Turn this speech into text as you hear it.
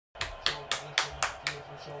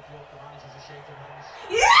Hello,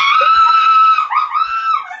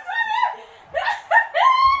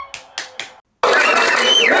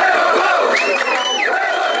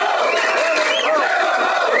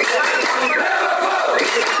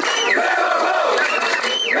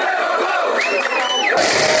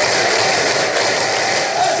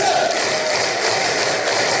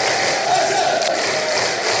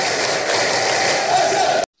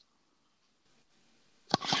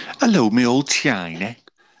 my old China.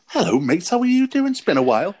 Hello, mate. How are you doing? It's been a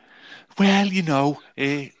while. Well,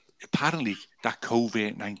 apparently that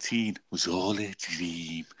COVID-19 was all a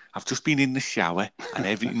dream. I've just been in the shower and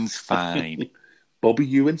everything's fine. Bobby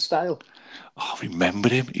Ewan style. Oh, remember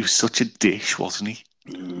him? He was such a dish, wasn't he?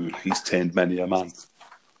 He's turned many a man.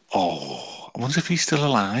 Oh, I wonder if he's still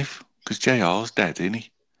alive. Because JR's dead, isn't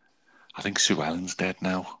he? I think Sue Ellen's dead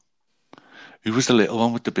now. Who was the little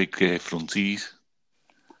one with the big fronties?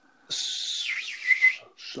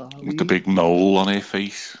 Charlene? With the big mole on her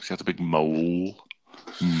face. She had a big mole.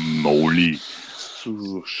 Moley.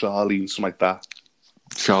 Charlene, something like that.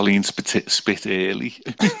 Charlene spit early.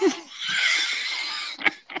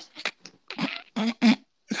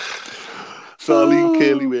 Charlene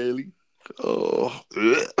Curly Whirly. Oh.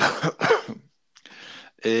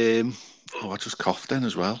 I just coughed then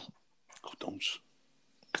as well. Oh, don't.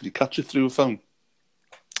 Could you catch it through a phone?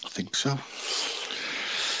 I think so.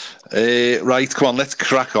 Right, come on, let's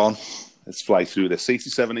crack on. Let's fly through this.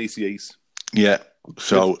 87-88. Yeah.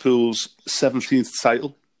 So Liverpool's 17th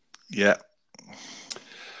title. Yeah.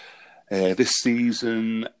 This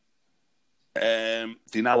season, they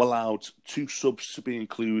now allowed 2 subs to be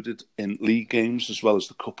included in league games as well as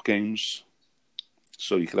the cup games.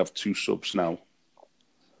 So you could have 2 subs now.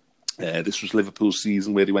 This was Liverpool's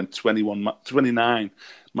season where they went 29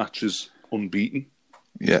 matches unbeaten.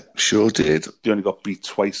 Yeah, sure did. They only got beat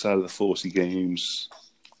twice out of the 40 games.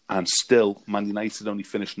 And still, Man United only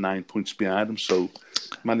finished 9 points behind them. So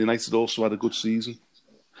Man United also had a good season.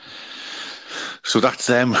 So that's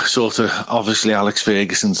them, sort of. Obviously, Alex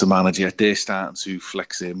Ferguson's the manager. They're starting to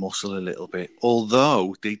flex their muscle a little bit.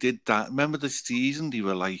 Although they did that. Remember the season? They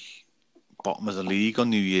were like bottom of the league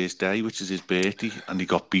on New Year's Day, which is his birthday, and he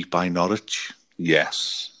got beat by Norwich.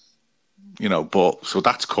 Yes. But so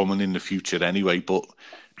that's coming in the future anyway. But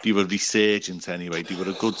they were resurgent anyway. They were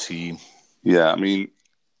a good team. Yeah, I mean,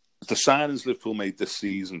 the signings Liverpool made this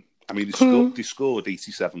season, I mean, they scored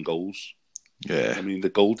 87 goals. Yeah. I mean, the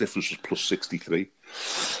goal difference was plus 63.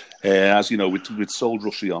 As you know, we'd sold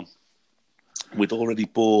Rushy on. We'd already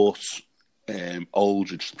bought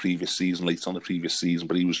Aldridge the previous season, late on the previous season,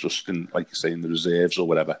 but he was just in, like you say, in the reserves or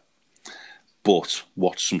whatever. But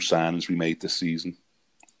what some signings we made this season.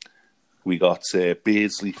 We got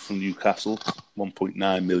Beardsley from Newcastle,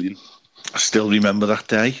 1.9 million. I still remember that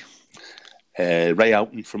day. Ray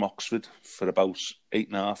Houghton from Oxford for about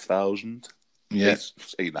 8,500. Yeah.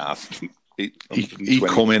 8.5. He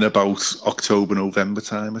come in about October, November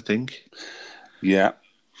time, I think. Yeah.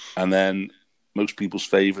 And then most people's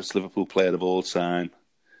favourites, Liverpool player of all time,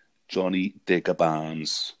 Johnny Digger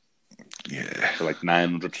Barnes. Yeah. For like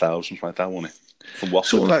 900,000, like that, wasn't it? From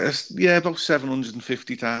Watford. So about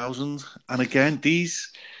 750,000. And again,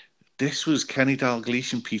 this was Kenny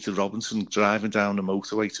Dalglish and Peter Robinson driving down the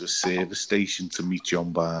motorway to a service station to meet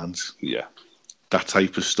John Barnes. Yeah. That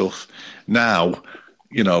type of stuff. Now,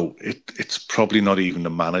 it's probably not even the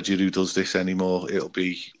manager who does this anymore. It'll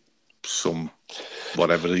be some,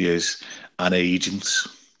 whatever he is, an agent.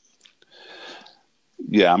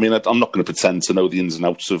 Yeah, I mean, I'm not going to pretend to know the ins and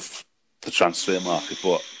outs of the transfer market,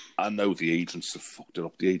 but I know the agents have fucked it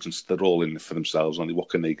up. The agents, they're all in it for themselves. Only what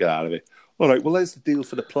can they get out of it? All right, well, there's the deal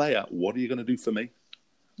for the player. What are you going to do for me?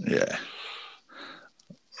 Yeah.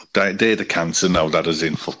 They're the cancer now that is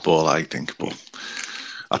in football, I think. But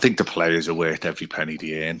I think the players are worth every penny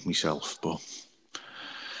they earn, myself. But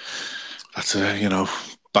that's,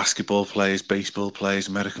 basketball players, baseball players,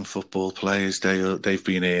 American football players, they've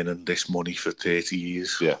been earning this money for 30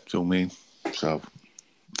 years. Yeah. Do you know what I mean? So,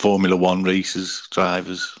 Formula One racers,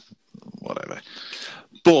 drivers, whatever.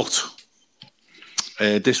 But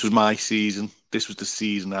this was my season. This was the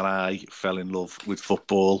season that I fell in love with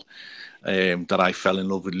football, that I fell in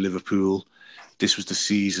love with Liverpool. This was the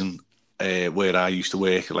season where I used to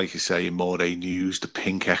work, like you say, in Moray News. The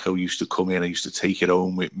Pink Echo used to come in. I used to take it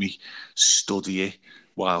home with me, study it,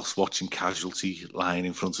 whilst watching Casualty lying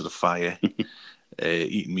in front of the fire,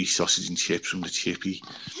 eating me sausage and chips from the chippy.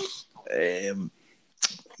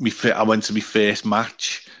 I went to my first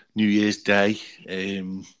match, New Year's Day,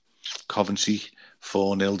 Coventry,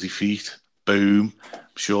 4-0 defeat. Boom. I'm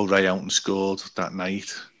sure Ray Houghton scored that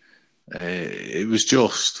night. It was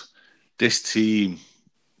just, this team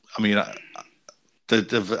I mean,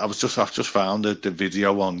 I've just found the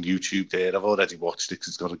video on YouTube there. I've already watched it because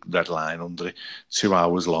it's got a red line under it. 2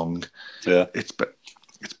 hours long. Yeah. It's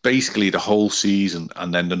basically the whole season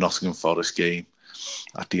and then the Nottingham Forest game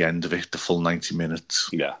at the end of it, the full 90 minutes.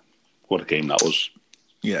 Yeah. What a game that was.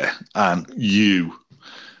 Yeah. And you,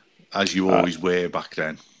 as you always were back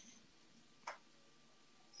then,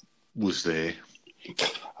 was there.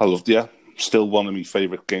 I loved it, yeah. Still one of my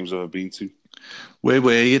favourite games I've ever been to. Where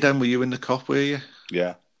were you then? Were you in the Kop, were you?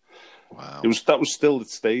 Yeah. Wow. That was still the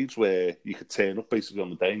stage where you could turn up basically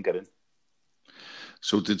on the day and get in.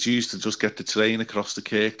 So did you used to just get the train across the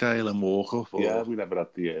Kirkdale and walk up? Or? Yeah, we never had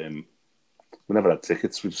we never had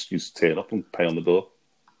tickets. We just used to turn up and pay on the door.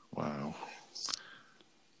 Wow.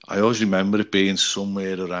 I always remember it being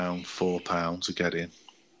somewhere around £4 to get in.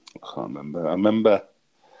 I can't remember. I remember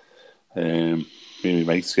me and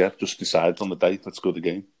my mates, just decided on the day, let's go to the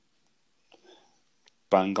game.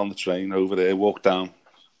 Bang on the train over there, walk down.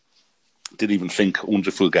 Didn't even think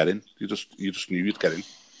 100 would get in. You just knew you'd get in.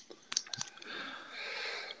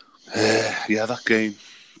 Yeah, that game.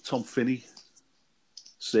 Tom Finney,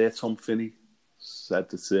 Sir Tom Finney, said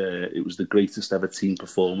that it was the greatest ever team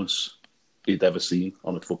performance he'd ever seen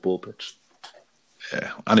on a football pitch.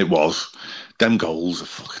 Yeah, and it was. Them goals are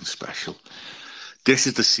fucking special. This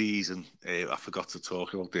is the season, I forgot to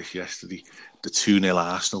talk about this yesterday, the 2-0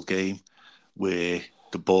 Arsenal game, where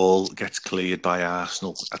the ball gets cleared by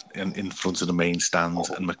Arsenal in front of the main stand,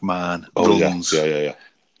 and McMahon runs,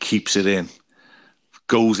 keeps it in,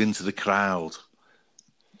 goes into the crowd.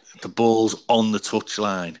 The ball's on the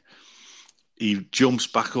touchline. He jumps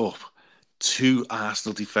back up. 2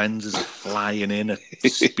 Arsenal defenders are flying in at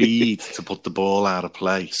speed to put the ball out of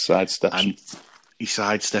play. Sidesteps. And he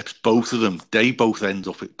sidesteps both of them. They both end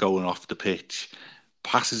up going off the pitch.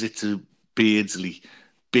 Passes it to Beardsley.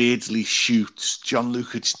 Beardsley shoots. John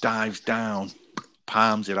Lukic dives down,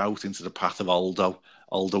 palms it out into the path of Aldo.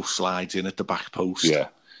 Aldo slides in at the back post. Yeah.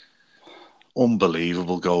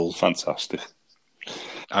 Unbelievable goal. Fantastic.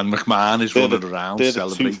 And McMahon is running around they're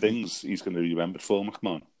celebrating. The 2 things he's going to be remembered for,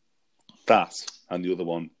 McMahon. That, and the other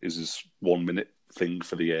one is his 1 minute thing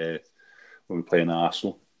for the when we play in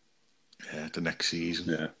Arsenal. Yeah, the next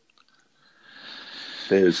season. Yeah.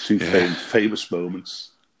 There's 2 famous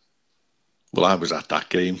moments. Well, I was at that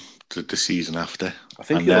game the season after. I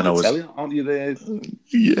think you're on the telly, aren't you there?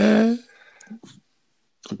 Yeah.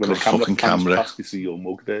 When the camera past, you see your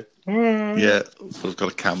mug there. Yeah, I've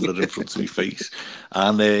got a camera in front of my face.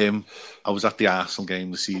 And I was at the Arsenal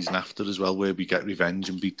game the season after as well, where we get revenge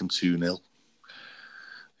and beat them 2-0.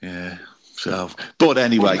 Yeah. So, but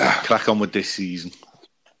anyway, crack on with this season.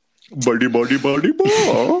 Buddy.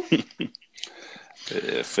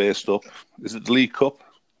 First up, is it the League Cup?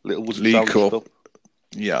 League Cup.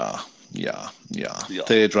 Yeah.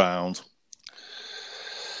 3rd round.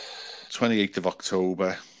 28th of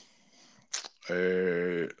October.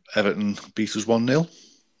 Everton beat us 1-0.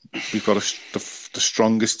 We've got the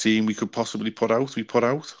strongest team we could possibly put out. We put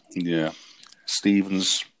out. Yeah.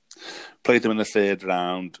 Stevens played them in the 3rd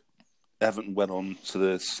round. Everton went on to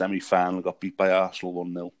the semi-final, got beat by Arsenal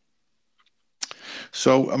 1-0.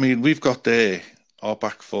 So, I mean, we've got there our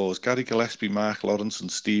back fours: Gary Gillespie, Mark Lawrence,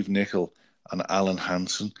 and Steve Nicol, and Alan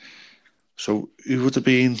Hansen. So, who would have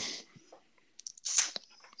been?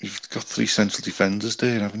 You've got 3 central defenders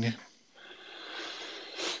there, haven't you?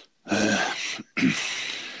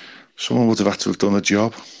 Someone would have had to have done a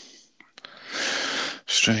job.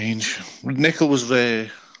 Strange. Nicol was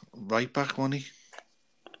right back, wasn't he?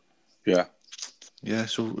 Yeah. Yeah,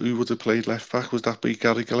 so who would have played left back? Was that be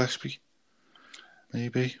Gary Gillespie?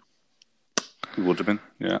 Maybe. It would have been,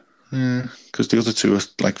 yeah. Yeah, because the other 2 are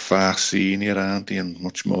like far senior, aren't they, and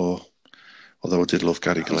much more. Although I did love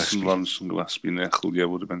Gary Gillespie. Lawrence and Gillespie, Nicol, yeah,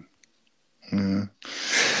 would have been.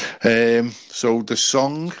 Yeah. So the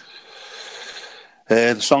song?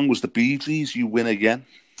 The song was the Bee Gees, You Win Again.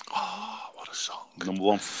 Oh, what a song. Number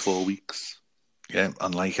 1 for 4 weeks. Yeah,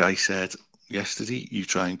 and like I said yesterday, you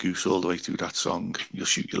try and goose all the way through that song, you'll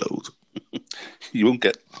shoot your load. You won't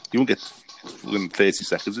get 30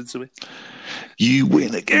 seconds into it. You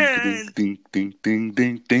win again. Ding, ding, ding,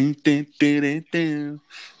 ding, ding, ding, ding, ding, ding.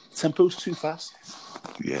 Tempo's too fast.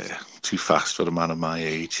 Yeah, too fast for a man of my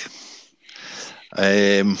age.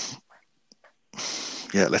 Yeah,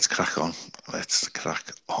 let's crack on.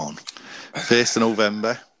 1st of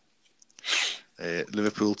November,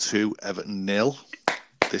 Liverpool 2, Everton 0.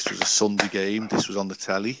 This was a Sunday game. This was on the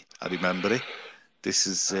telly. I remember it. This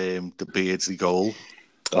is the Beardsley goal.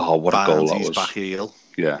 Oh, what a goal that was. Back heel.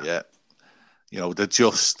 Yeah. You know,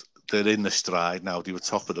 they're in the stride now. They were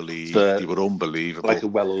top of the league. They were unbelievable. Like a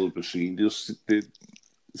well-oiled machine.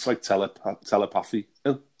 It's like telepathy.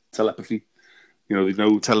 Telepathy. You know, they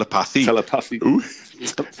know Telepathy. Telepathy.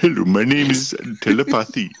 Hello, my name is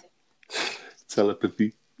Telepathy.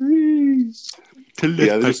 Telepathy. Telepathy.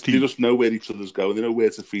 Yeah, they just know where each other's going. They know where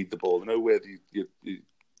to feed the ball. They know where your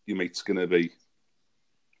mate's going to be.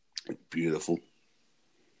 Beautiful.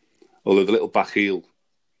 Although the little back heel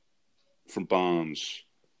from Barnes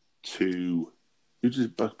to... Who does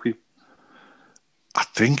it back heel? I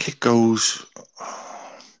think it goes...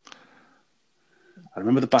 I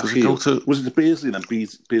remember the back heel. Was it the Beardsley? And then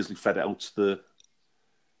Beardsley fed it out to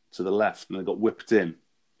the left and then got whipped in,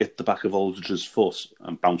 hit the back of Aldridge's foot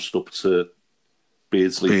and bounced up to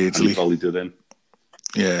Beardsley. And he volleyed it in.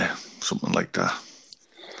 Yeah, something like that.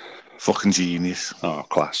 Fucking genius. Oh,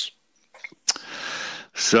 class.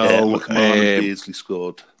 So, McMahon and Beardsley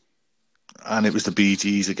scored. And it was the Bee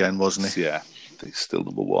Gees again, wasn't it? Yeah, they're still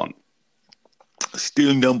number one.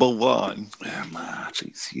 Still number one. March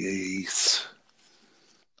 88.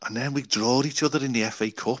 And then we drawed each other in the FA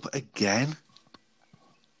Cup again.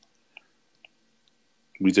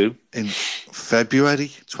 We do. In February,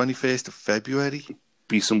 21st of February.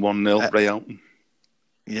 Beat them 1-0, Ray Alton.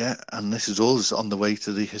 Yeah, and this is us on the way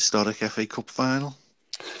to the historic FA Cup final.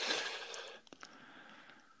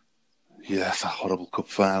 Yeah, it's a horrible cup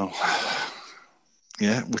final.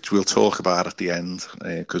 Yeah, which we'll talk about at the end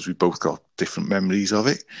because we both got different memories of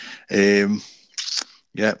it.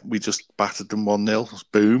 Yeah, we just battered them 1-0.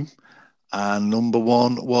 Boom. And number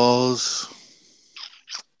one was...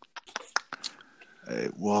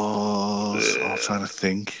 It was... I'm trying to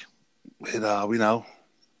think. Where are we now?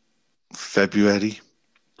 February.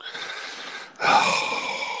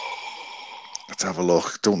 Let's have a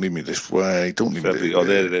look. Don't leave me this way. Don't leave me this way. Oh,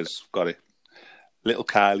 there it is. Got it. Little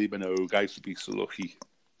Kylie Minogue. I used to be so lucky.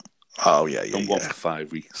 Oh, yeah. Done one for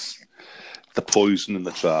 5 weeks. The poison in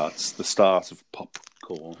the charts. The start of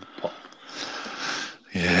popcorn. Pop.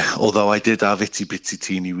 Yeah, although I did have Itsy Bitsy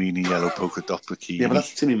Teeny Weeny Yellow Polka Dot Bikini. Yeah, but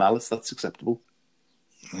that's Timmy Malice. That's acceptable.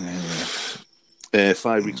 Yeah.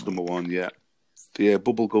 5 weeks number one, yeah. The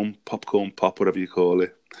bubblegum, popcorn pop, whatever you call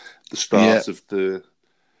it. The start of the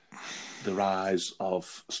rise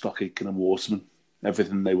of Stock Aitken and Waterman.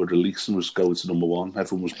 Everything they were releasing was going to number one.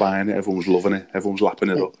 Everyone was buying it. Everyone was loving it. Everyone was lapping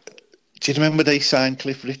it up. Do you remember they signed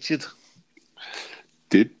Cliff Richard?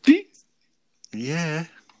 Did they? Yeah,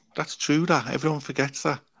 that's true. That everyone forgets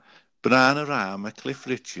that. Banana Rama, Cliff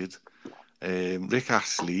Richard, Rick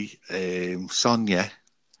Astley, Sonia,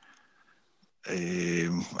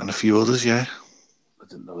 and a few others. Yeah, I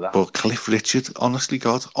didn't know that. But Cliff Richard, honest to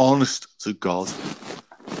God.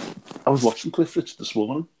 I was watching Cliff Richard this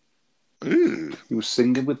morning. Ooh. He was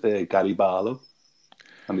singing with Gary Barlow,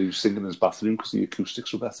 and he was singing in his bathroom because the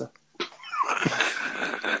acoustics were better.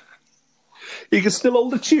 He can still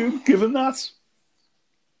hold a tune, given that.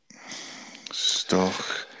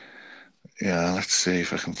 Stock. Yeah, let's see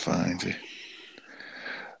if I can find it.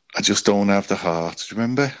 I just don't have the heart. Do you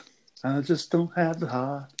remember? I just don't have the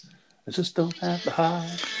heart. I just don't have the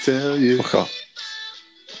heart. Tell you.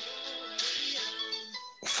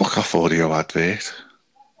 Fuck off audio advert.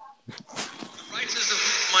 The writers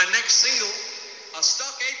of my next single are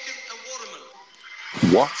Stock Aitken and Waterman.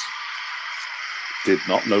 What? Did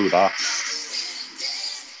not know that.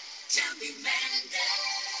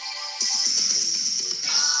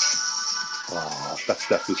 Oh, that's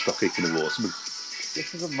definitely Stock Aitken and Waterman.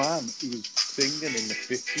 This is a man who was singing in the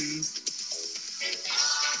 50s.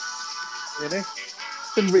 Innit?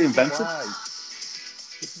 It's been reinvented.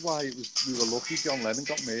 This is why we were lucky John Lennon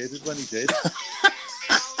got murdered when he did.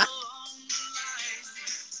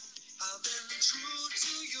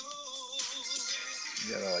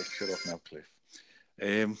 Yeah, all right, shut up now, Cliff.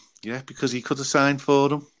 Yeah, because he could have signed for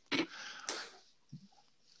them. Do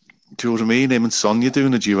you know what I mean? Him and Sonia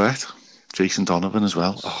doing a duet. Jason Donovan as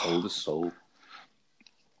well. Soul to soul.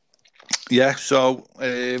 Yeah, so...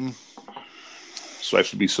 so I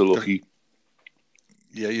should be so lucky.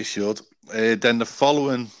 Yeah, you should. Then the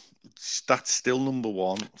following, that's still number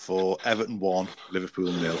one for Everton 1,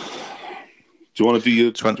 Liverpool 0. Do you want to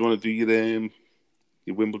do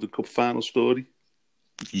your Wimbledon Cup final story?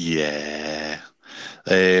 Yeah.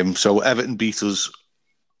 So Everton beat us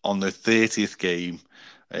on the 30th game.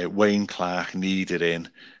 Wayne Clark kneed in.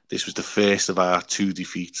 This was the first of our 2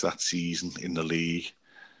 defeats that season in the league.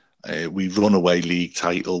 We run away league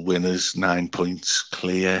title winners, 9 points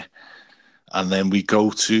clear. And then we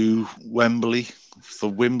go to Wembley for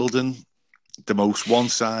Wimbledon, the most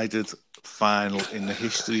one-sided final in the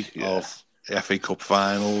history of FA Cup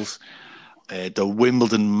finals. The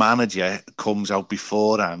Wimbledon manager comes out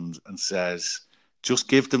beforehand and says, just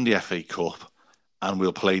give them the FA Cup and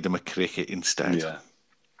we'll play them a cricket instead. Yeah.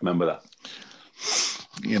 Remember that?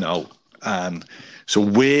 You know, and so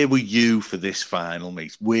where were you for this final,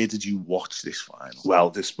 mate? Where did you watch this final? Well,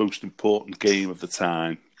 this most important game of the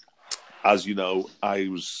time. As you know,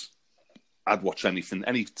 I'd watch anything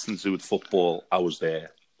to do with football. I was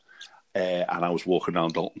there, and I was walking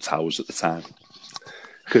around Alton Towers at the time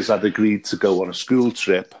because I'd agreed to go on a school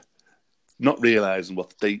trip, not realising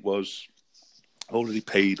what the date was. Already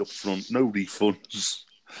paid up front, no refunds.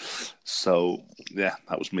 So, yeah,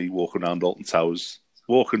 that was me walking around Alton Towers,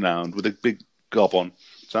 walking around with a big gob on,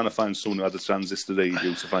 trying to find someone who had a transistor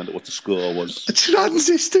radio to find out what the score was. A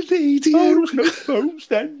transistor radio? Oh, there was no phones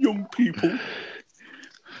then, young people.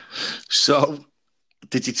 So,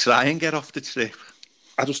 did you try and get off the trip?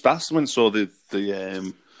 I just asked him and saw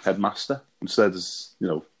the headmaster and said,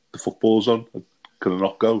 the football's on. Can I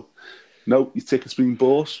not go? No, your ticket's been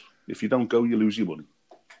bought. If you don't go, you lose your money.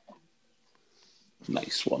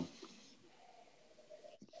 Nice one.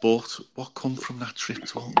 But what come from that trip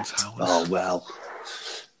to Alton Towers? Oh, well,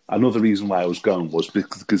 another reason why I was going was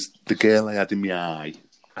because the girl I had in my eye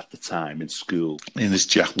at the time in school in his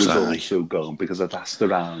Jack's was eye. Also going, because I'd asked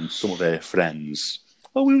around some of her friends,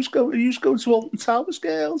 are you going to Alton Towers,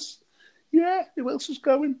 girls? Yeah, who else is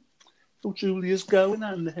going? Oh, Julia's going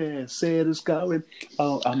and Sarah's going.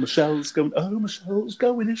 Oh, and Michelle's going. Oh, Michelle's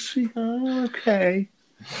going, is she? Oh, okay.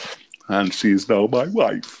 And she's now my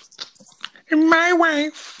wife. My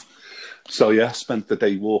wife. So, yeah, spent the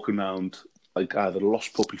day walking around like either a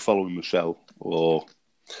lost puppy following Michelle or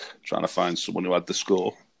trying to find someone who had the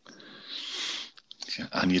score.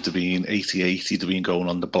 And you'd have been 88, you'd have been going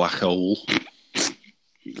on the black hole.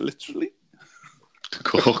 Literally. The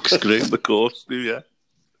corkscrew. The corkscrew, yeah.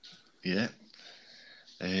 Yeah.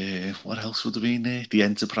 What else would have been there? The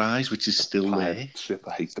Enterprise, which is still there. Ship.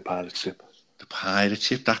 I hate the pirate ship. The pirate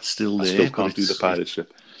ship, that's still there. I still can't do the pirate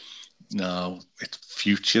ship. No, it's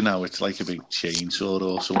future now. It's like a big chainsaw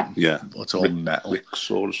or something. Yeah. It's all metal.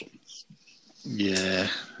 Ricksaw or something. Yeah.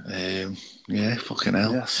 Fucking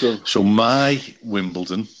hell. Yeah, so my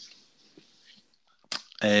Wimbledon,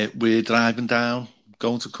 we're driving down,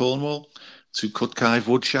 going to Cornwall to Cutkive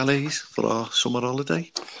Wood Chalets for our summer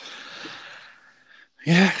holiday.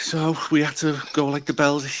 Yeah, so we had to go like the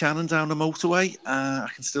bells of Shannon down the motorway. I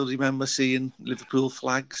can still remember seeing Liverpool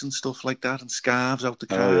flags and stuff like that and scarves out the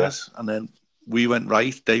cars. Oh, yeah. And then we went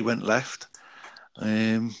right, they went left.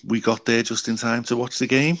 We got there just in time to watch the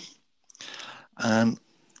game. And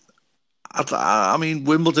I mean,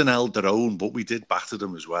 Wimbledon held their own, but we did batter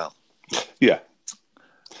them as well. Yeah.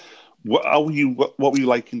 What were you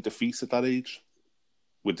like in defeat at that age?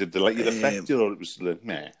 Did they let you affect you, or it was like,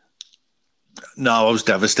 meh? No, I was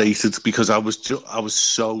devastated because I was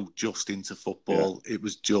so just into football. Yeah.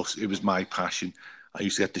 It was my passion. I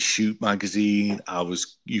used to get the Shoot magazine. I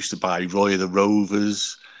used to buy Roy of the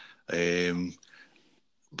Rovers.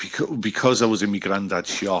 Because I was in my granddad's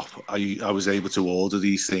shop, I was able to order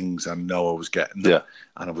these things and know I was getting them. Yeah.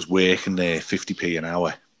 And I was working there 50p an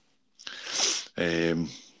hour.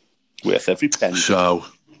 Worth every penny. So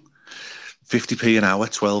 50p an hour,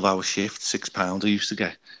 12-hour shift, £6 I used to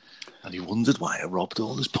get. And he wondered why I robbed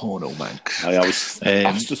all his porno manx. I was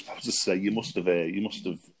just about to say, you must have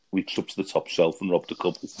reached up to the top shelf and robbed a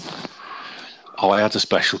couple. Oh, I had a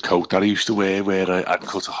special coat that I used to wear where I'd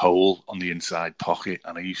cut a hole on the inside pocket,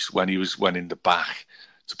 and I used when he went in the back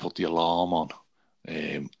to put the alarm on.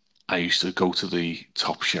 I used to go to the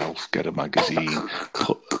top shelf, get a magazine,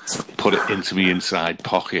 put it into my inside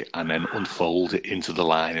pocket, and then unfold it into the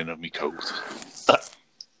lining of my coat.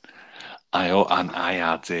 I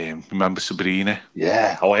had remember Sabrina?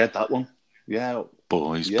 Yeah. Oh, I had that one. Yeah.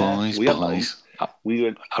 Boys. I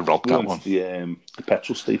robbed that one. The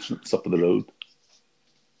petrol station at the top of the road.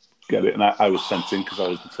 Get it, and I was sent in because I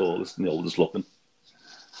was the tallest and the oldest looking.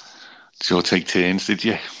 Did you all take turns? Did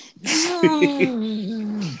you?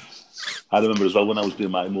 I remember as well when I was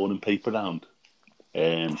doing my morning paper round.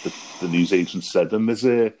 The newsagent said, "And there's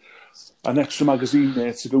an extra magazine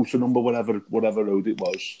there to go to number whatever road it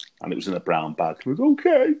was, and it was in a brown bag." I was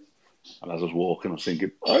okay. And as I was walking, I was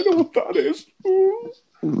thinking, I know what that is.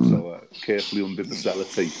 So I carefully undid the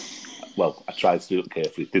sellotape. Well, I tried to do it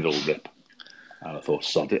carefully. It did all rip. And I thought,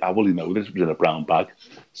 sod it, I only know this was in a brown bag.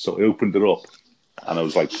 So I opened it up, and I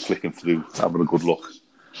was like flicking through, having a good look,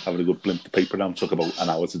 having a good blimp. The paper round took about an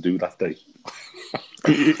hour to do that day.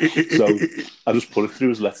 So I just put it through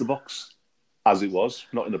his letterbox, as it was,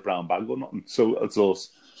 not in a brown bag or nothing. So I thought,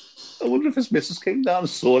 I wonder if his missus came down and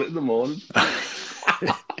saw it in the morning.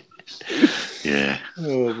 Yeah.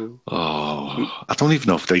 Oh, I don't even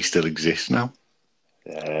know if they still exist now.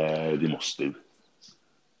 They must do.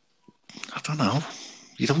 I don't know.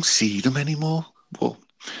 You don't see them anymore. Well,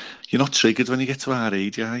 You're not triggered when you get to our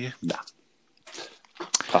age, are you? Nah.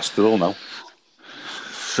 Past it all now.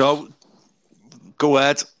 So, go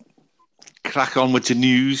ahead. Crack on with your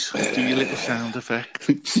news. Do your little sound effect.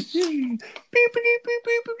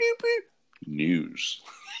 News.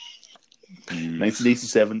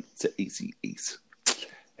 1987 to 88.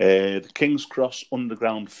 The King's Cross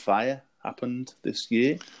Underground fire happened this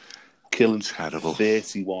year, killing Terrible.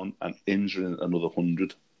 31 and injuring another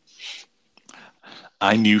 100.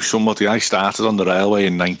 I knew somebody. I started on the railway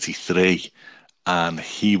in 93, and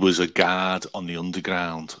he was a guard on the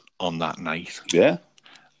Underground on that night. Yeah.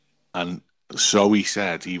 And so he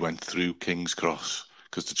said he went through King's Cross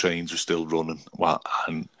because the trains were still running. Well,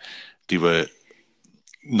 and they were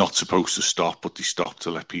not supposed to stop, but they stopped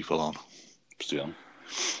to let people on. Yeah.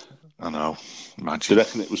 I know. Do Imagine. you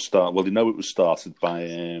reckon it was started? Well, you know it was started by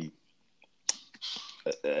a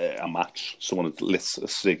match. Someone had lit a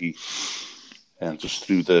ciggy and just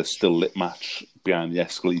threw the still lit match behind the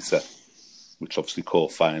escalator, which obviously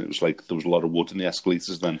caught fire. And it was like there was a lot of wood in the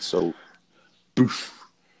escalators then, so boof,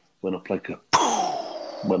 went up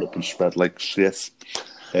and spread like shit.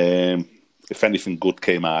 If anything good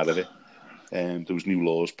came out of it, there was new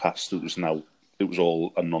laws passed. It was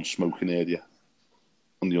all a non-smoking area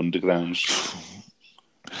on the Undergrounds.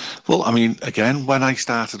 Well, I mean, again, when I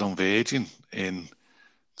started on Virgin in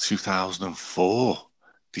 2004,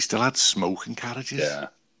 they still had smoking carriages. Yeah.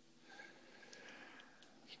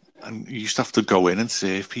 And you used to have to go in and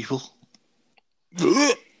save people.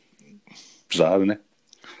 Bizarre, isn't it?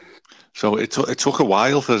 So it took a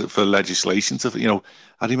while for legislation to,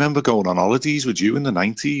 I remember going on holidays with you in the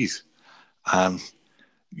 90s, and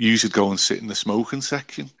you should go and sit in the smoking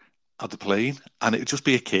section of the plane, and it'd just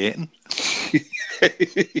be a curtain.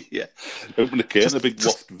 Yeah. Open the curtain, a big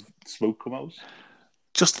waft of smoke come out.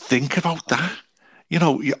 Just think about that.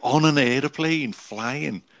 You're on an aeroplane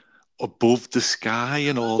flying above the sky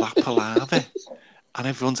and all that palaver, and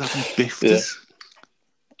everyone's having bifters. Yeah.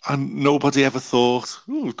 And nobody ever thought,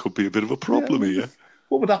 it could be a bit of a problem here.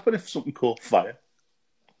 What would happen if something caught fire?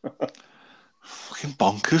 Fucking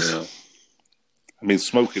bonkers. Yeah. I mean,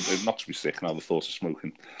 smoking, not to be sick now, the thought of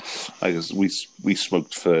smoking. We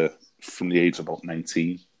smoked from the age of about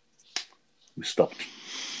 19. We stopped.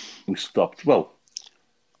 Well,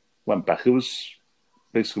 when Becca was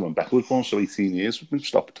born, so 18 years, we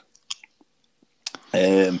stopped.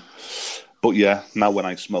 But yeah, now when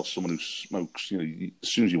I smell someone who smokes, as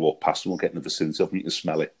soon as you walk past them or get in the vicinity of them, you can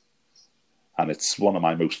smell it. And it's one of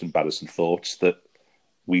my most embarrassing thoughts that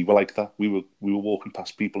we were like that. We were walking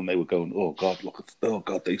past people and they were going, "Oh God,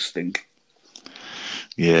 they stink."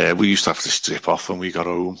 Yeah, we used to have to strip off when we got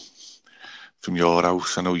home from your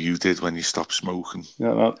house. I know you did when you stopped smoking.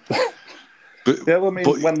 Yeah, no.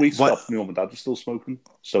 When we stopped, my mum and dad were still smoking,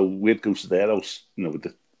 so we'd go to their house, with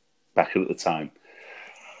the Becca at the time.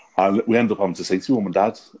 And we ended up having to say to Mum and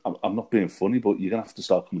Dad, I'm not being funny, but you're going to have to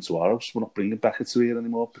start coming to our house. We're not bringing Becca to here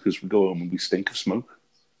anymore because we go home and we stink of smoke.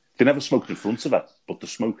 They never smoked in front of her, but the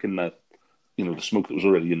smoke in the smoke that was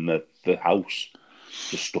already in the house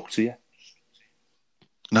just stuck to you.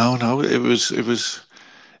 No, it was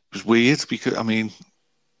weird because, I mean,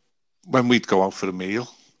 when we'd go out for a meal,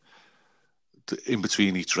 in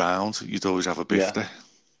between each round, you'd always have a bifter. Yeah.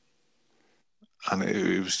 And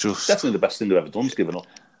it was just... Definitely the best thing they've ever done is given up.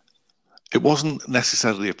 It wasn't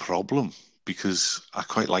necessarily a problem because I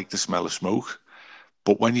quite like the smell of smoke.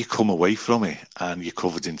 But when you come away from it and you're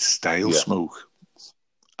covered in stale smoke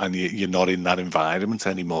and you're not in that environment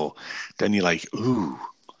anymore, then you're like, ooh,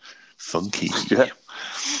 funky. Yeah.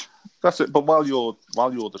 That's it. But while you're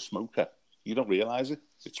the smoker, you don't realise it.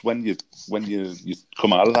 It's when you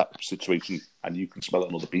come out of that situation and you can smell it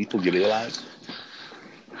on other people, you realise.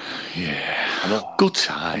 Yeah. Good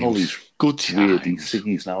times. All these good times. Weird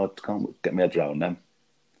ciggies now, I can't get my head around them.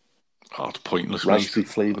 Oh, it's pointless. Raspberry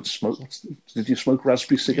flavoured smoke. Did you smoke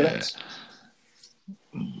raspberry cigarettes?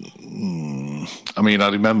 Yeah. I mean, I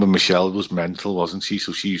remember Michelle was mental, wasn't she?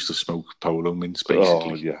 So she used to smoke Polo mints,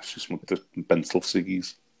 basically. Oh, yeah, she smoked the mental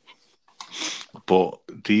ciggies. But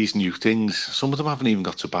these new things, some of them haven't even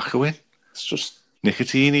got tobacco in. It's just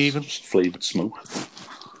nicotine, even. Just flavoured smoke.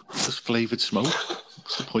 Just flavoured smoke.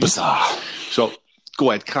 What's the point? Bizarre. So,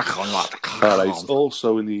 go ahead, crack on, lad. All right.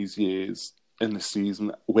 Also, in these years, in this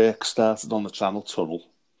season, work started on the Channel Tunnel.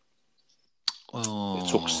 Oh. It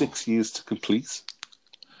took 6 years to complete.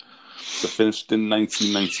 So finished in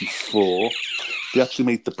 1994. They actually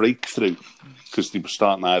made the breakthrough because they were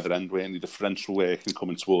starting either end, weren't they? The French were working,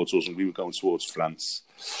 coming towards us, and we were going towards France.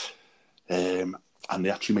 And they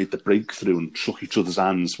actually made the breakthrough and shook each other's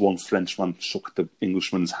hands. One Frenchman shook the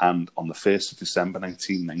Englishman's hand on the 1st of December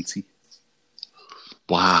 1990.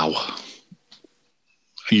 Wow.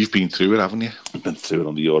 You've been through it, haven't you? I've been through it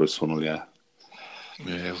on the Eurotunnel, yeah.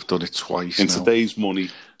 Yeah, I've done it twice In now. today's money,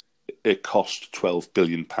 it cost £12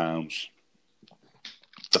 billion. The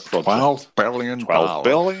project. $12 billion. $12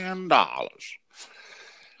 billion.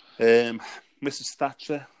 Mrs.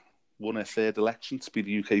 Thatcher won her third election to be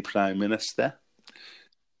the UK Prime Minister.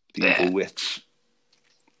 The evil witch.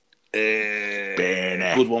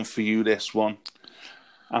 Good one for you, this one.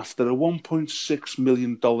 After a $1.6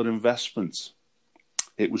 million investment,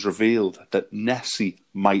 it was revealed that Nessie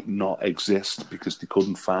might not exist because they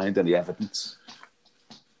couldn't find any evidence.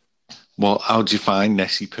 Well, how'd you find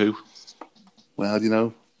Nessie Poo? Well, you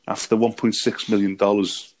know, after $1.6 million,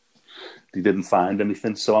 they didn't find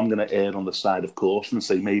anything. So I'm going to err on the side of caution and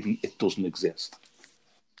say maybe it doesn't exist.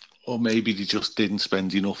 Or maybe they just didn't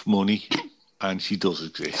spend enough money and she does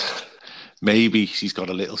exist. Maybe she's got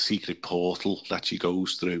a little secret portal that she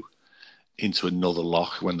goes through into another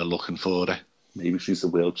loch when they're looking for her. Maybe she's the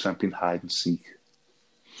world champion hide and seek.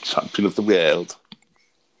 Champion of the world.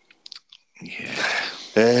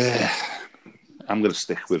 Yeah. I'm going to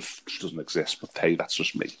stick with she doesn't exist, but hey, that's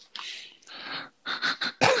just me.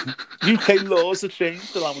 UK laws have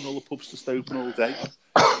changed, allowing all the pubs to stay open all day.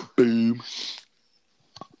 Boom.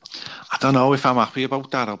 I don't know if I'm happy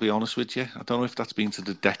about that, I'll be honest with you. I don't know if that's been to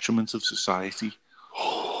the detriment of society.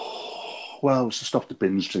 Well, it was to stop the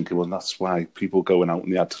binge drinking one. That's why people going out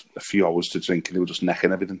and they had a few hours to drink and they were just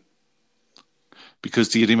necking everything. Because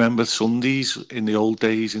do you remember Sundays in the old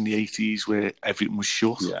days in the 80s where everything was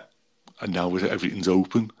shut? Yeah. And now everything's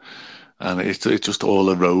open. And it just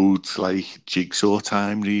all erodes like jigsaw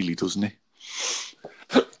time, really, doesn't it?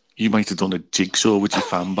 You might have done a jigsaw with your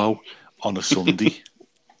fanbow on a Sunday.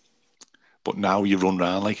 But now you run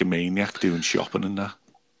around like a maniac doing shopping and that.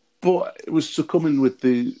 But it was succumbing with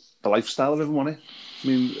the lifestyle of everyone. I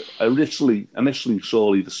mean, initially,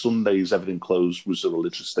 surely the Sundays everything closed was a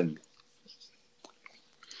religious thing.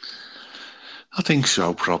 I think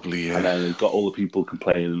so, probably, yeah. And then it got all the people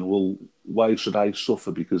complaining, well, why should I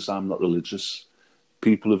suffer because I'm not religious?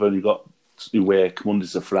 People have only got to work Monday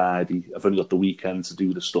to Friday. I've only got the weekend to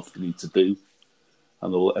do the stuff they need to do.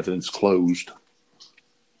 And everything's closed.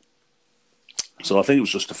 So I think it was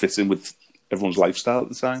just to fit in with everyone's lifestyle at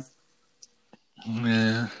the time.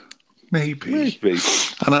 Yeah, maybe.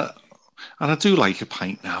 And I do like a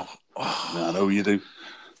pint now. Oh. I know you do.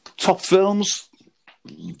 Top films,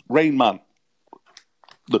 Rain Man.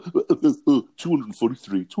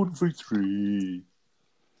 243.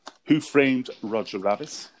 Who Framed Roger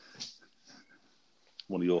Rabbit?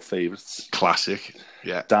 One of your favourites. Classic,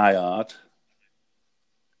 yeah. Die Hard.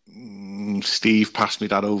 Steve passed me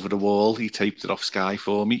that over the wall. He taped it off Sky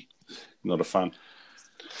for me. Not a fan.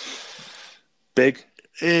 Big?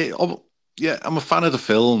 Yeah, I'm a fan of the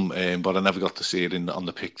film, but I never got to see it on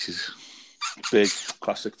the pictures. Big,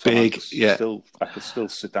 classic. Big, yeah. I could still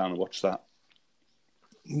sit down and watch that.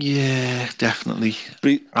 Yeah, definitely.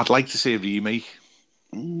 I'd like to see a remake.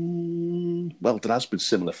 Well, there has been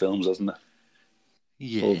similar films, hasn't there?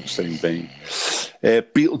 Yeah. All the same vein.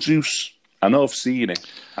 Beetlejuice. I know I've seen it,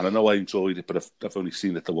 and I know I enjoyed it, but I've only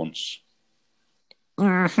seen it the once.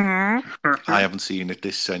 I haven't seen it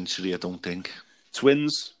this century, I don't think.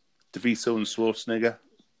 Twins, DeVito and Schwarzenegger.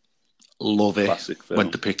 Love it. Classic film.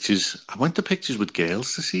 Went to pictures. I went to pictures with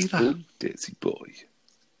girls to see that. Oh, dirty boy.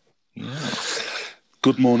 Yeah.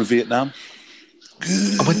 Good Morning Vietnam.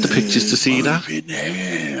 I went to pictures to see that.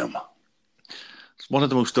 Vietnam. It's one of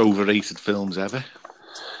the most overrated films ever.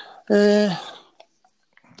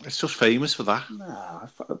 It's just famous for that. Nah,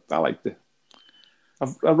 I liked it.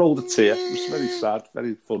 I rolled a tear. It was very sad,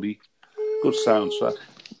 very funny. Good soundtrack.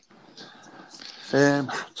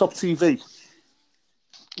 Top TV.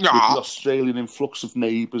 Yeah. With the Australian influx of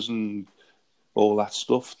neighbours and all that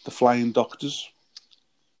stuff. The Flying Doctors.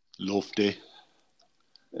 Loved it.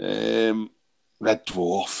 Red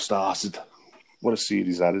Dwarf started. What a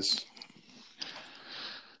series that is.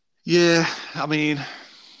 Yeah, I mean,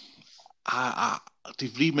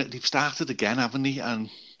 they've started again, haven't they? And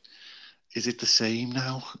is it the same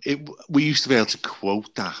now? We used to be able to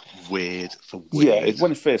quote that word for word. Yeah,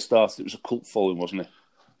 when it first started, it was a cult following, wasn't it?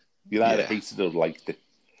 You either hated it or liked it.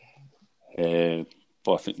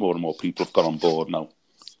 But I think more and more people have got on board now.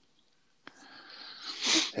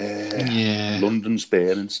 London's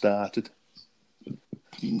Burning started.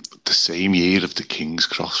 The same year of the King's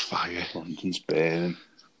Cross fire. London's Burning.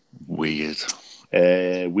 Weird.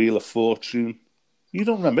 Wheel of Fortune. You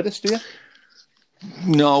don't remember this, do you?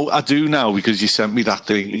 No, I do now because you sent me that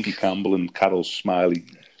thing. Nicky Campbell and Carol Smiley.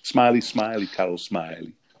 Smiley, Carol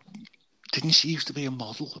Smiley. Didn't she used to be a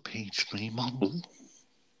model, a page 3 model?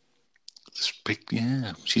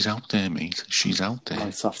 Yeah, she's out there, mate. She's out there.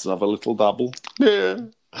 Might have to have a little dabble. Yeah.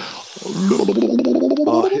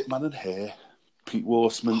 Oh, Hitman and Her. Pete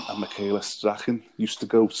Waterman and Michaela Strachan used to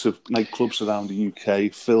go to nightclubs around the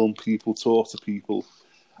UK, film people, talk to people,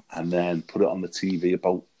 and then put it on the TV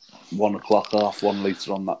about 1 o'clock, 1:30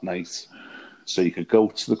 later on that night. So you could go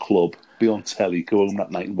to the club, be on telly, go home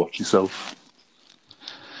that night and watch yourself.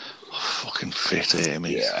 Fucking fit,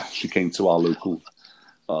 mate. Yeah, she came to our local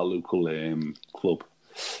club.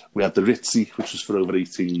 We had the Ritzy, which was for over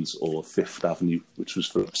 18s, or Fifth Avenue, which was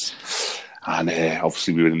for us. And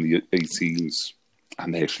obviously we were in the 18s,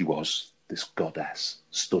 and there she was, this goddess,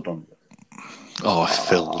 stood on. Oh, I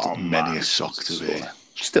filled many a sock to her.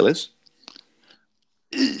 She still is.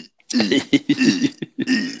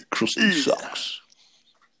 Crusty socks.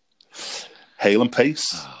 Hale and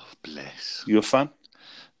Pace. Oh, bless. You a fan?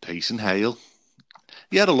 Pace and Hale.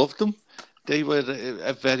 Yeah, I loved them. They were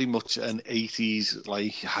very much an 80s,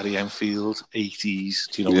 like Harry Enfield, 80s,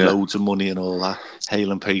 loads of money and all that.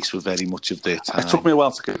 Hale and Pace were very much of their time. It took me a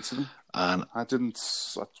while to get into them. And I couldn't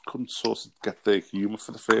sort of get their humour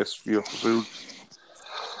for the first few episodes.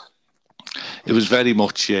 It was very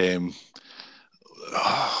much,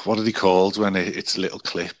 what are they called when it's little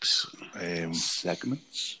clips?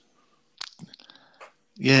 Segments?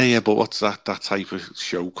 Yeah, but what's that type of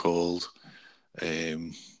show called?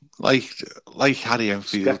 Like Harry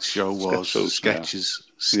Enfield's show was, sketches,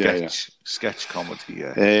 sketch comedy.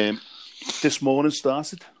 Yeah. This morning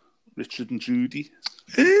started. Richard and Judy.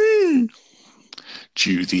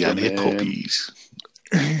 Judy and her puppies.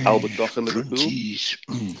 Albert Dock and Liverpool.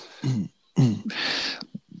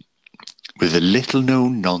 With a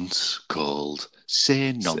little-known nonce called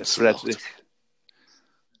Sir Nonce.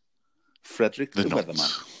 Frederick the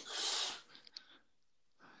Weatherman.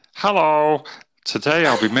 Hello. Today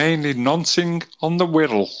I'll be mainly noncing on the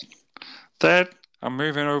Wirral. Then I'm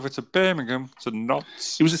moving over to Birmingham to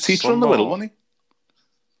nonce. He was a teacher on the Wirral, wasn't he?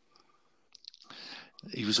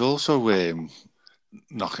 He was also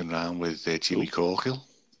knocking around with Jimmy Corkill.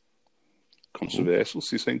 Controversial.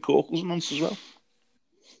 So you're saying Corkill's a nonce as well?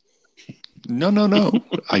 No.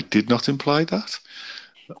 I did not imply that.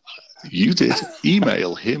 You did.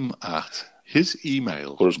 Email him at his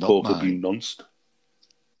email. Or has Corkill been nonced?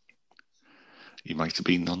 He might have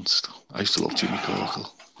been nonced. I used to love Jimmy Corkill.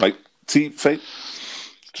 Right.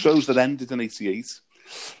 Shows that ended in 88.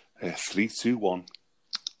 3, 2, 1.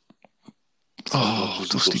 Oh,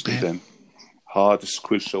 Dusty Bin. Hardest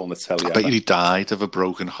quiz show on the telly. I bet he died of a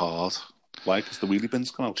broken heart. Why? Because the wheelie bins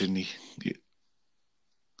come out. Didn't he?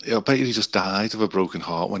 Yeah, I bet he just died of a broken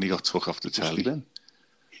heart when he got took off the telly. Bin.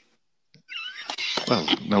 Well,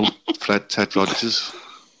 no, Ted Rogers.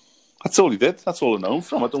 That's all he did. That's all I know him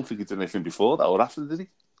from. I don't think he did anything before that or after, did he?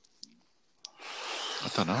 I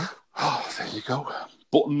don't know. Oh, there you go.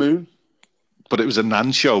 Button Moon. But it was a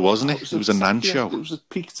Nan show, wasn't it? It was a Nan show. It was a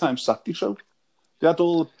peak time Saturday show. They had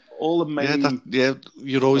all the main... Yeah,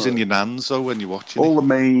 you're always in your Nans, though, when you're watching all the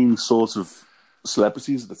main sort of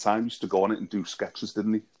celebrities at the time used to go on it and do sketches,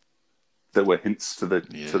 didn't they? There were hints to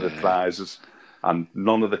the prizes, and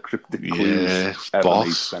none of the cryptic clues ever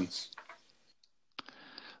made sense.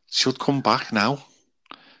 Should come back now.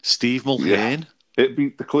 Steve Mulhern. Yeah.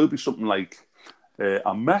 The clue would be something like,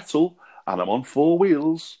 I'm metal and I'm on 4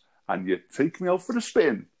 wheels and you take me out for a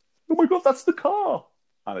spin. Oh my God, that's the car.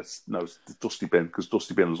 And it's the Dusty Bin, because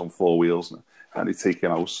Dusty Bin was on 4 wheels and they take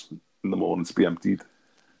him out in the morning to be emptied.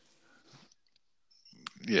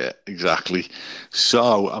 Yeah, exactly.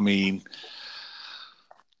 So, I mean,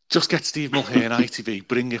 just get Steve Mulhern ITV,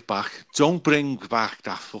 bring it back. Don't bring back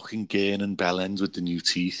that fucking Gurnon Bellend with the new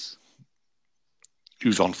teeth,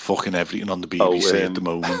 who's on fucking everything on the BBC at the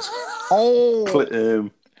moment.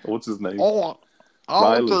 What's his name?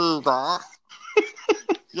 I'll do that.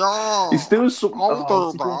 Yeah. He's doing something.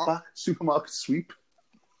 I'll do that. Back? Supermarket sweep.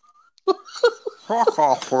 Fuck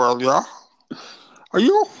off, will ya? Are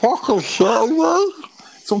you fucking shitting me?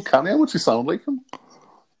 It's uncanny how much you sound like him.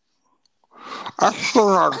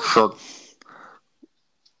 Excellent. Look,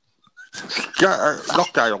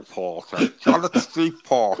 Gail Porter. Janet C.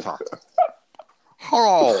 Porter.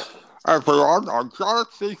 Hello, everyone. I'm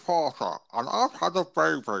Janet C. Porter, and I've had a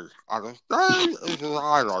baby, and his name is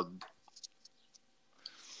Ireland.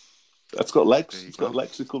 That's got legs. It's got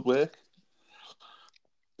legs. It could work.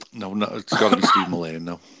 No, it's got to be Steve Mulhern,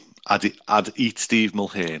 though. I'd eat Steve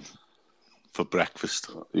Mulhern for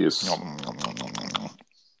breakfast. Yes.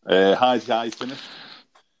 Hi, finished.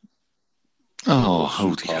 Oh,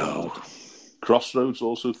 howdy ho. Crossroads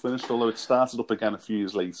also finished, although it started up again a few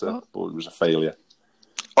years later, but it was a failure.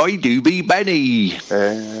 I do be Benny.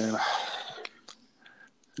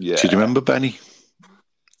 Yeah. Do you remember Benny?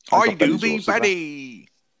 I I got do Benny's be autograph. Benny.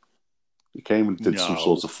 He came and did some No.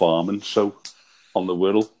 sort of farming show on the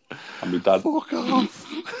Wirral, and my dad. Fuck off.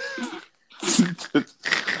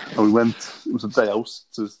 And we went. It was a day out.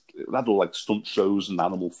 It had all like stunt shows and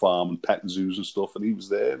Animal Farm and pet zoos and stuff. And he was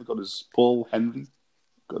there. And got his Paul Henry,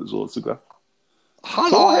 got his autograph.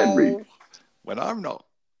 Hello. Henry. When I'm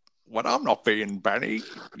not being Benny,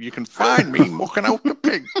 you can find me mucking out the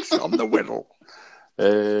pigs on the Wirral.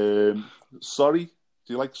 Sorry.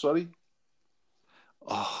 Do you like Sorry?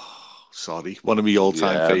 Oh, sorry. One of my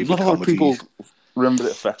all-time Not favourite a lot of people comedies. remember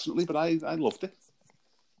it affectionately, but I loved it.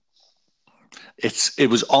 It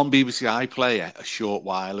was on BBC iPlayer a short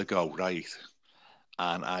while ago, right?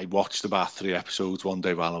 And I watched about 3 episodes one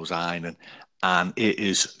day while I was ironing, and it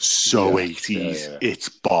is so 80s. Yeah. It's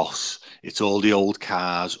Boss. It's all the old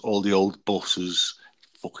cars, all the old buses.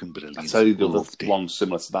 Fucking brilliant. I tell you, the other Loved it. one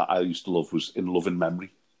similar to that I used to love was In Love in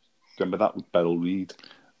Memory. Remember that with Beryl Reid?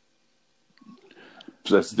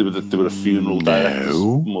 So that's to do with a funeral director's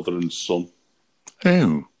mother and son. Oh.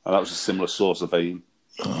 And that was a similar sort of vein.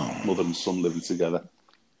 Mother and son living together.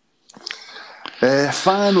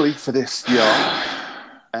 Finally, for this year,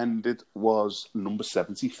 ended was number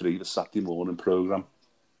 73, the Saturday morning programme.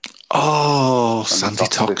 Oh, Sandy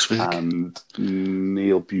Toksvig. And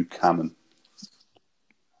Neil Buchanan.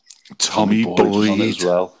 Tommy was on it Boyd. as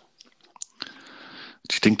well.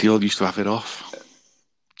 Do you think they all used to have it off?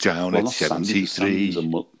 Down at Not Sandy, 73.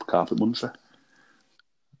 Sandy's a carpet muncher.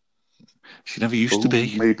 She never used to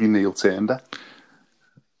be. Maybe Neil Turner.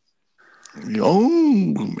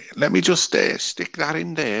 Oh, let me just stick that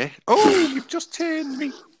in there. Oh, you've just turned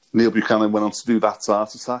me. Neil Buchanan went on to do That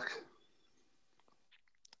Heart Attack.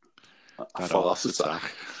 That heart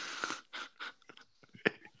attack.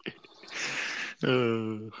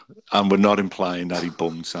 And we're not implying that he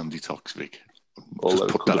bummed Sandy Toksvig. Although Just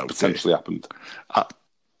it put could that have out potentially happened. there.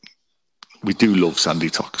 We do love Sandy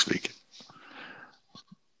Toksvig.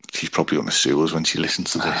 She's probably going to sue us when she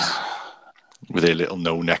listens to this with her little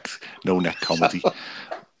no neck comedy.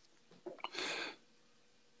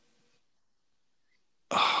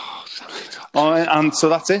 Oh, Sandy Toksvig. All right, and so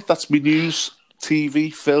that's it. That's my news,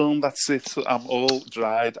 TV, film. That's it. I'm all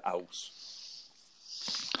dried out.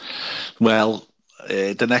 Well,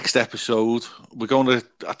 the next episode, we're going to,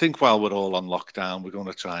 I think while we're all on lockdown, we're going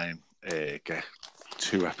to try and get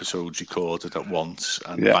 2 episodes recorded at once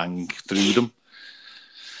and bang through them.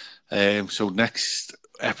 So next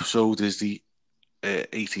episode is the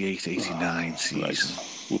 88-89 season.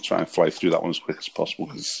 Right. We'll try and fly through that one as quick as possible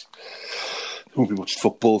because there won't be much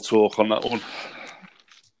football talk on that one.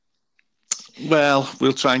 Well,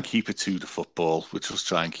 we'll try and keep it to the football. We'll just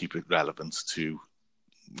try and keep it relevant to,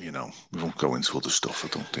 we won't go into other stuff, I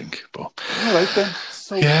don't think. But all right then.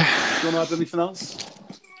 So, yeah. Do you want to add anything else?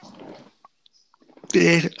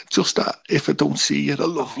 Yeah, just that. If I don't see you, I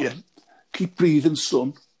love you. Keep breathing,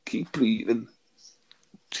 son. Keep breathing.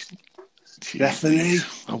 Jeez, Referee.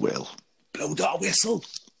 I will. Blow that whistle.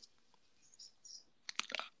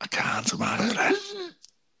 I can't, I'm out of breath.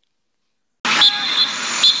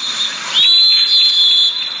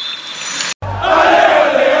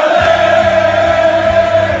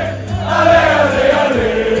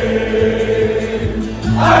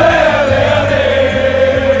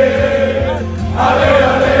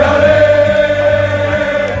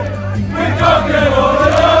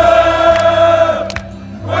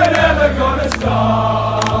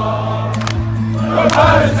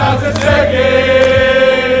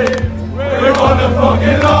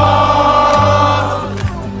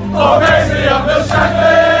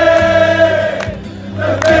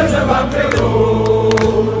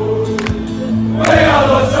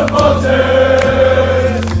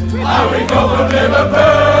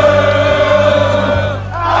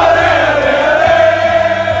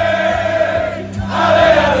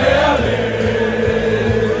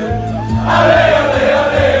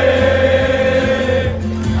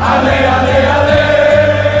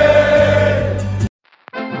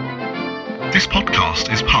 This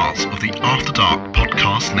podcast is part of the After Dark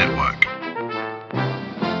Podcast Network.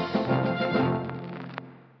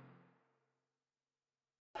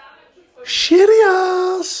 Shitty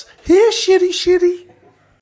ass! Here, shitty.